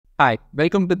Hi,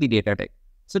 welcome to the Data Tech.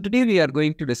 So today we are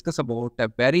going to discuss about a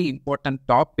very important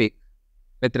topic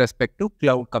with respect to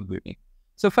cloud computing.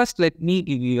 So first, let me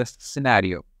give you a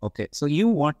scenario. Okay, so you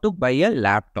want to buy a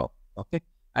laptop, okay,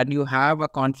 and you have a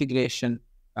configuration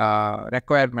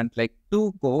requirement like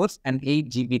 2 cores and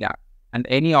 8 GB RAM and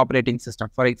any operating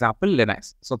system, for example,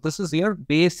 Linux. So this is your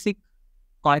basic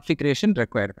configuration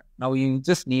requirement. Now you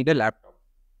just need a laptop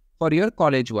for your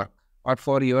college work or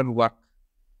for your work.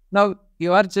 Now,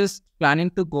 you are just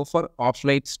planning to go for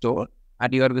offline store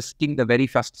and you are visiting the very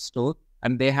first store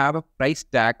and they have a price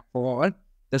tag for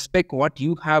the spec what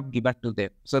you have given to them.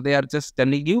 So they are just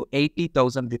telling you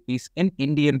 80,000 rupees in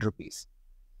Indian rupees.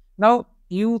 Now,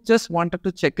 you just wanted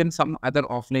to check in some other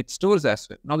offline stores as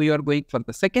well. Now, you are going for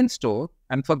the second store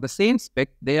and for the same spec,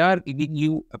 they are giving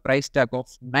you a price tag of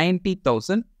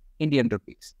 90,000 Indian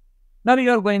rupees. Now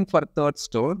you are going for a third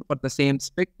store for the same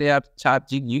spec. They are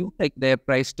charging you like their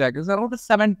price tag is around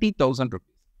 70,000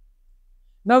 rupees.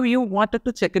 Now you wanted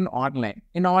to check in online.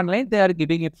 In online, they are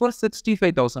giving it for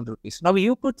 65,000 rupees. Now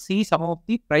you could see some of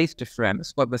the price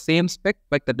difference for the same spec,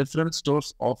 but the different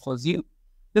stores offers you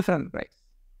different price.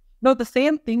 Now the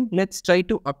same thing, let's try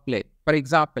to apply. For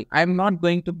example, I'm not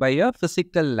going to buy a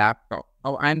physical laptop.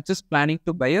 Now I'm just planning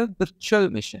to buy a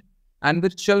virtual machine. And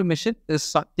virtual machine is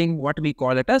something what we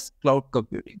call it as cloud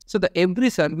computing. So the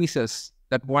every services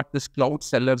that what this cloud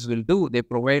sellers will do, they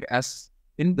provide as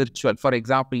in virtual. For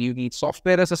example, you need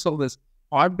software as a service,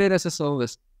 hardware as a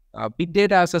service, big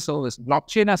data as a service,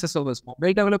 blockchain as a service,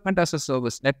 mobile development as a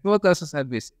service, network as a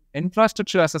service,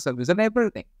 infrastructure as a service, and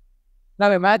everything.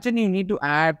 Now imagine you need to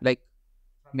add like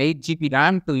from 8 GB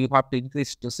RAM to you have to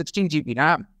increase to 16 GB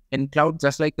RAM in cloud,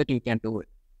 just like that you can do it.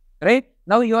 Right?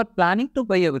 Now you are planning to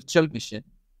buy a virtual machine,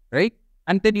 right?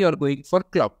 And then you are going for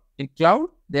cloud. In cloud,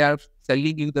 they are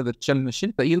selling you the virtual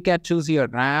machine. So you can choose your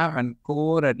RAM and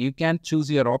core and you can choose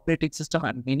your operating system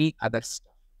and many other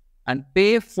stuff. And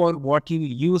pay for what you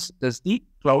use as the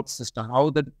cloud system. How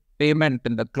the payment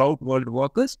in the cloud world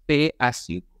works, pay as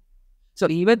you go. So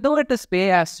even though it is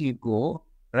pay as you go,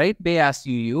 right? Pay as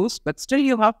you use, but still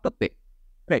you have to pay,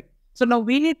 right? So now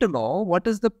we need to know what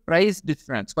is the price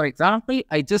difference. For example,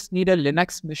 I just need a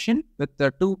Linux machine with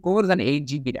the 2 cores and 8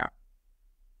 GB RAM.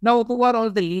 Now, who are all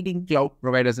the leading cloud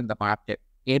providers in the market?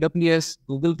 AWS,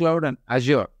 Google Cloud, and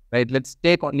Azure, right? Let's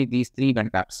take only these 3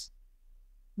 vendors.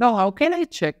 Now, how can I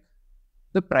check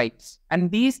the price?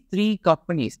 And these 3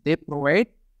 companies, they provide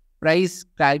price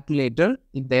calculator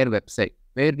in their website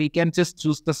where we can just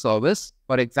choose the service.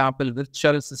 For example,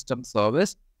 virtual system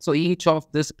service. So each of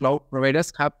these cloud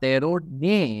providers have their own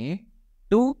name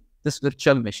to this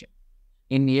virtual machine.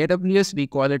 In AWS, we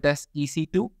call it as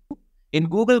EC2. In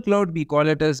Google Cloud, we call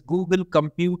it as Google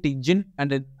Compute Engine.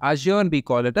 And in Azure, we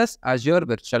call it as Azure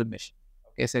Virtual Machine.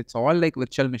 Okay, so it's all like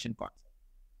virtual machine concept.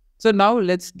 So now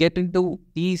let's get into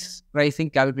these pricing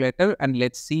calculator and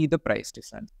let's see the price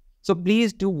difference. So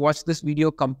please do watch this video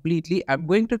completely. I'm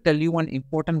going to tell you one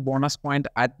important bonus point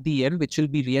at the end, which will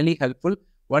be really helpful.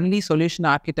 Only solution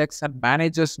architects and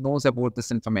managers knows about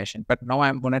this information, but now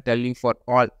I'm going to tell you for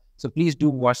all. So please do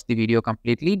watch the video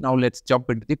completely. Now let's jump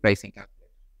into the pricing calculator.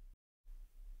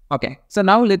 Okay, so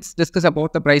now let's discuss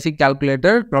about the pricing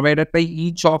calculator provided by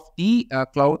each of the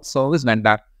cloud service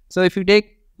vendor. So if you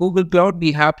take Google Cloud,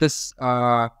 we have this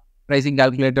pricing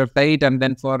calculator site, and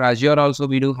then for Azure also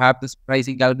we do have this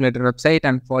pricing calculator website,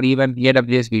 and for even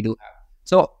AWS we do have.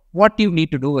 So what you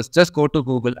need to do is just go to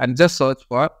Google and just search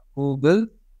for Google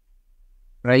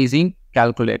pricing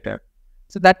calculator.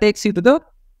 So that takes you to the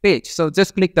page. So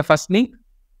just click the first link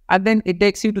and then it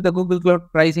takes you to the Google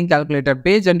Cloud pricing calculator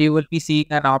page and you will be seeing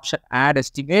an option add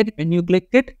estimate. When you click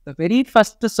it, the very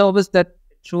first service that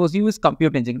shows you is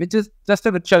Compute Engine, which is just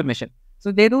a virtual machine.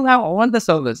 So they do have all the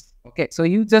service. Okay, so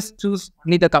you just choose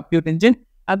only the Compute Engine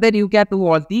and then you can do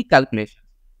all the calculations.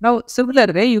 Now,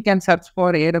 similar way, you can search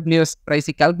for AWS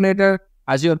pricing calculator,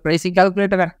 Azure pricing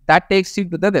calculator, and that takes you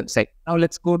to the website. Now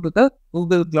let's go to the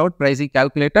Google Cloud pricing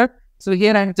calculator. So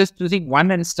here I'm just choosing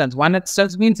one instance. One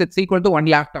instance means it's equal to one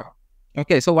laptop.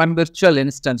 Okay, so one virtual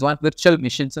instance, one virtual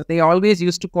machine. So they always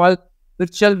used to call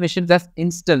virtual machines as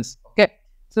instance. Okay,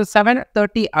 so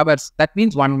 730 hours. That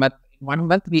means 1 month. In 1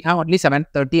 month we have only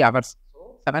 730 hours.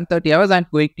 So 730 hours I'm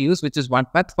going to use, which is 1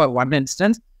 month for one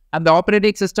instance. And the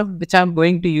operating system which I'm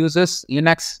going to use is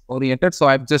Linux oriented. So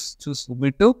I've just choose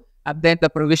Ubuntu. And then the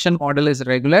provision model is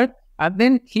regular. And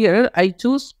then here I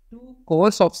choose 2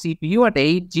 cores of CPU at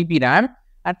 8 GB RAM.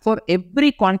 And for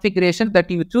every configuration that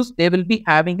you choose, they will be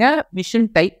having a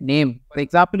mission type name. For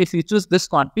example, if you choose this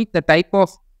config, the type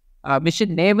of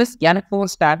mission name is N4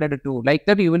 standard 2. Like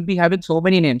that, you will be having so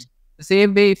many names. The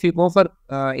same way, if you go for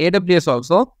AWS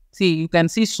also, See, you can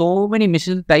see so many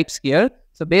machine types here.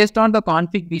 So based on the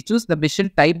config we choose, the machine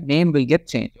type name will get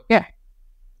changed. Okay.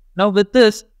 Now with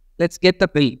this, let's get the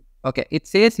bill. Okay. It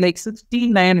says like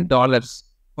 $69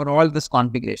 for all this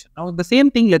configuration. Now the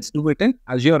same thing, let's do it in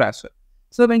Azure as well.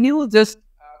 So when you just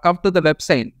come to the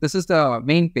website, this is the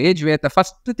main page where the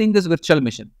first thing is virtual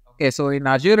machine. Okay. So in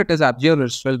Azure, it is Azure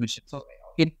virtual machine. So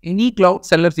in any cloud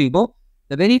sellers you go,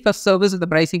 the very first service in the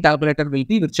pricing calculator will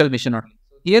be virtual machine only.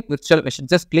 So here, virtual machine,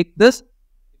 just click this.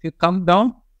 If you come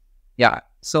down, yeah.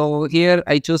 So here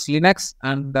I choose Linux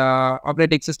and the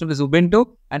operating system is Ubuntu.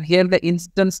 And here the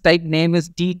instance type name is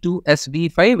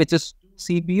T2SV5, which is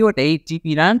 2 CPU at 8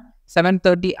 GB RAM,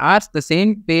 730 hours, the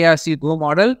same pay as you go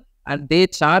model. And they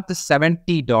charge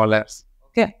 $70.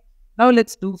 Okay. Now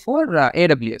let's do for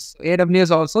AWS.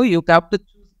 AWS also, you have to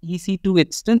choose EC2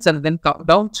 instance and then come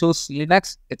down, choose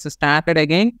Linux. It's a standard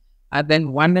again. And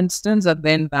then one instance and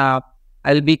then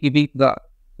I'll be giving the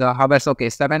hours.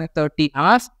 Okay, 730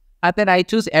 hours. And then I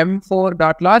choose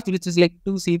M4.large, which is like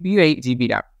 2 CPU, 8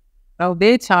 GB RAM. Now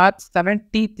they charge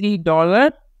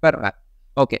 $73 per month.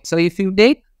 Okay, so if you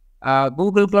take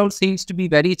Google Cloud seems to be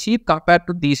very cheap compared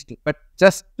to these two. But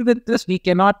just with this, we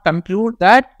cannot conclude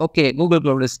that, okay, Google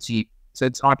Cloud is cheap. So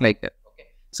it's not like that. Okay,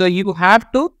 so you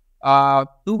have to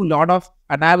do a lot of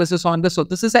analysis on this. So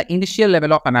this is an initial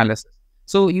level of analysis.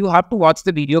 So you have to watch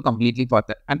the video completely for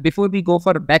that. And before we go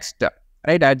for next,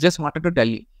 right, I just wanted to tell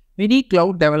you, many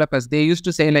cloud developers, they used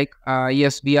to say like,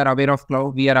 yes, we are aware of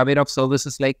cloud, we are aware of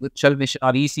services like virtual machine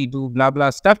or EC2, blah, blah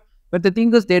stuff. But the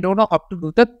thing is, they don't know how to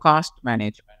do the cost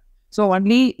management. So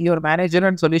only your manager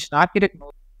and solution architect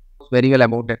knows very well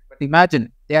about it. But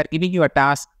imagine they are giving you a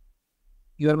task.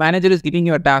 Your manager is giving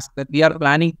you a task that we are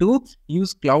planning to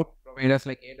use cloud providers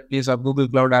like AWS or Google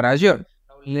Cloud or Azure.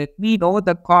 Now let me know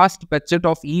the cost budget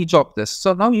of each of this.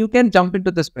 So now you can jump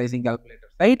into this pricing calculator,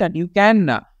 right? And you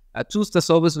can choose the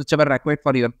service whichever required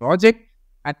for your project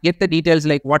and get the details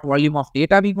like what volume of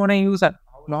data we're going to use and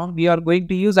how long we are going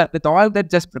to use. And with all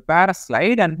that, just prepare a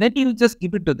slide and then you just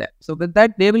give it to them. So with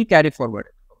that, they will carry forward.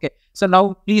 Okay. So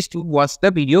now please do watch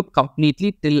the video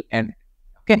completely till end.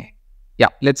 Okay. Yeah,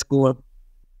 let's go.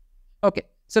 Okay.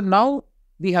 So now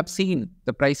we have seen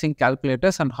the pricing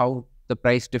calculators and how the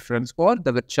price difference for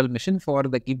the virtual machine for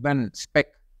the given spec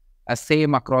is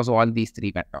same across all these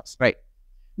three vendors, right?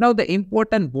 Now the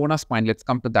important bonus point, let's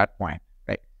come to that point,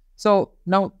 right? So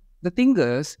now the thing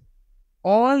is,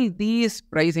 all these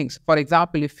pricings, for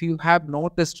example, if you have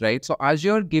noticed, right? So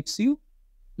Azure gives you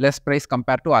less price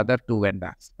compared to other two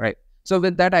vendors, right? So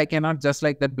with that, I cannot just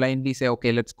like that blindly say,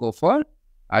 okay, let's go for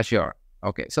Azure.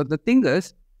 Okay. So the thing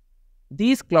is,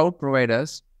 these cloud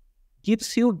providers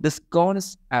gives you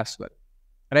discounts as well,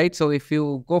 right? So if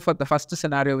you go for the first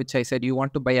scenario, which I said, you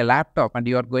want to buy a laptop and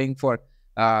you are going for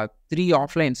 3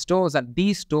 offline stores, and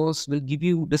these stores will give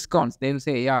you discounts. They will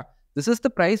say, yeah, this is the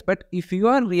price, but if you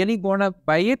are really gonna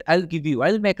buy it,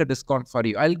 I'll make a discount for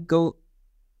you.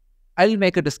 I'll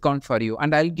make a discount for you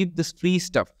and I'll give this free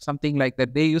stuff, something like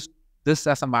that. They use this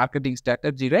as a marketing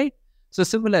strategy, right? So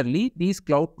similarly, these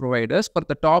cloud providers for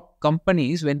the top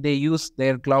companies, when they use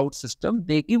their cloud system,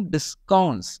 they give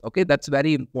discounts. Okay, that's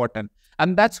very important.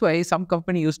 And that's why some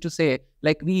company used to say,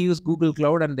 like, we use Google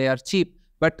Cloud and they are cheap.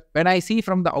 But when I see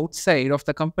from the outside of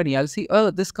the company, I'll see,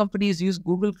 oh, this company is use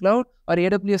Google Cloud or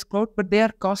AWS Cloud, but they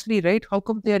are costly, right? How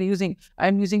come they are using?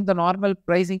 I'm using the normal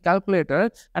pricing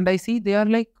calculator and I see they are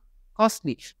like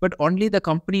costly. But only the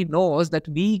company knows that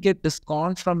we get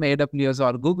discounts from AWS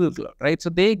or Google Cloud, right? So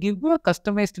they give you a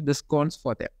customized discounts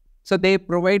for them. So they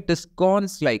provide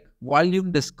discounts like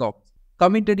volume discounts,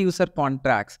 committed user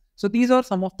contracts. So these are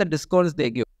some of the discounts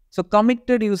they give. So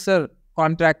committed user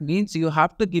contract means you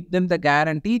have to give them the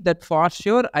guarantee that for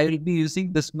sure I will be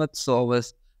using this much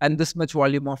service and this much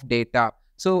volume of data.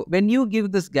 So when you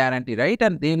give this guarantee, right,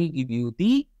 and they will give you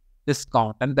the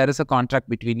discount, and there is a contract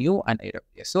between you and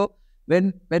AWS. So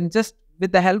when just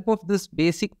with the help of this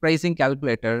basic pricing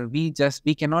calculator, we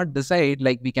cannot decide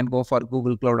like we can go for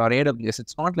Google Cloud or AWS.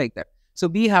 It's not like that. So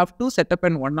we have to set up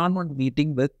an one-on-one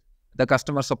meeting with the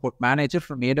customer support manager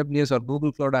from AWS or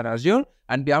Google Cloud or Azure,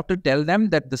 and we have to tell them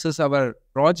that this is our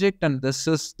project and this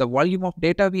is the volume of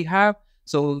data we have.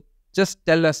 So just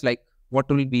tell us like what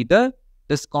will be the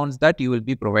discounts that you will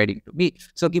be providing to me.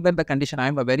 So given the condition,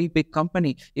 I'm a very big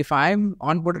company. If I'm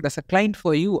onboarded as a client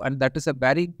for you, and that is a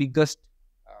very biggest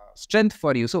strength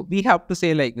for you. So we have to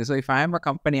say like this. So if I am a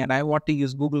company and I want to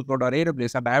use Google Cloud or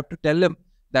AWS, and I have to tell them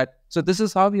that, so this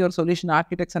is how your solution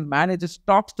architects and managers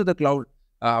talks to the cloud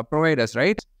providers,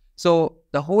 right? So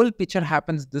the whole picture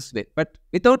happens this way. But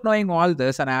without knowing all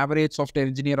this, an average software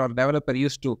engineer or developer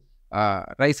used to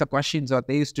raise a questions, or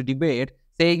they used to debate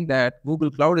saying that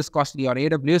Google Cloud is costly or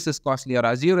AWS is costly or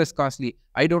Azure is costly.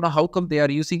 I don't know how come they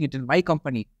are using it in my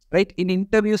company, right? In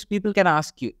interviews, people can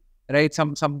ask you, right?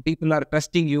 Some people are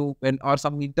testing you or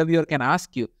some interviewer can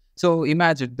ask you. So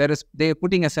imagine they're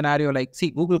putting a scenario like, see,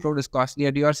 Google Cloud is costly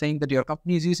and you are saying that your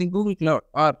company is using Google Cloud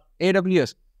or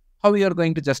AWS. How you are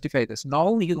going to justify this?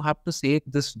 Now you have to say it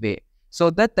this way so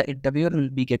that the interviewer will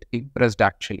be get impressed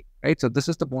actually, right? So this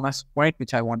is the bonus point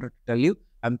which I wanted to tell you.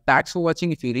 And thanks for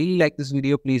watching. If you really like this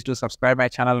video, please do subscribe my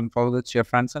channel and follow it to your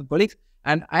friends and colleagues.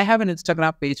 And I have an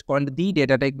Instagram page called The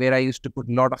Data Tech where I used to put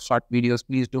a lot of short videos.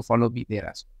 Please do follow me there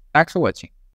as well. Thanks for watching.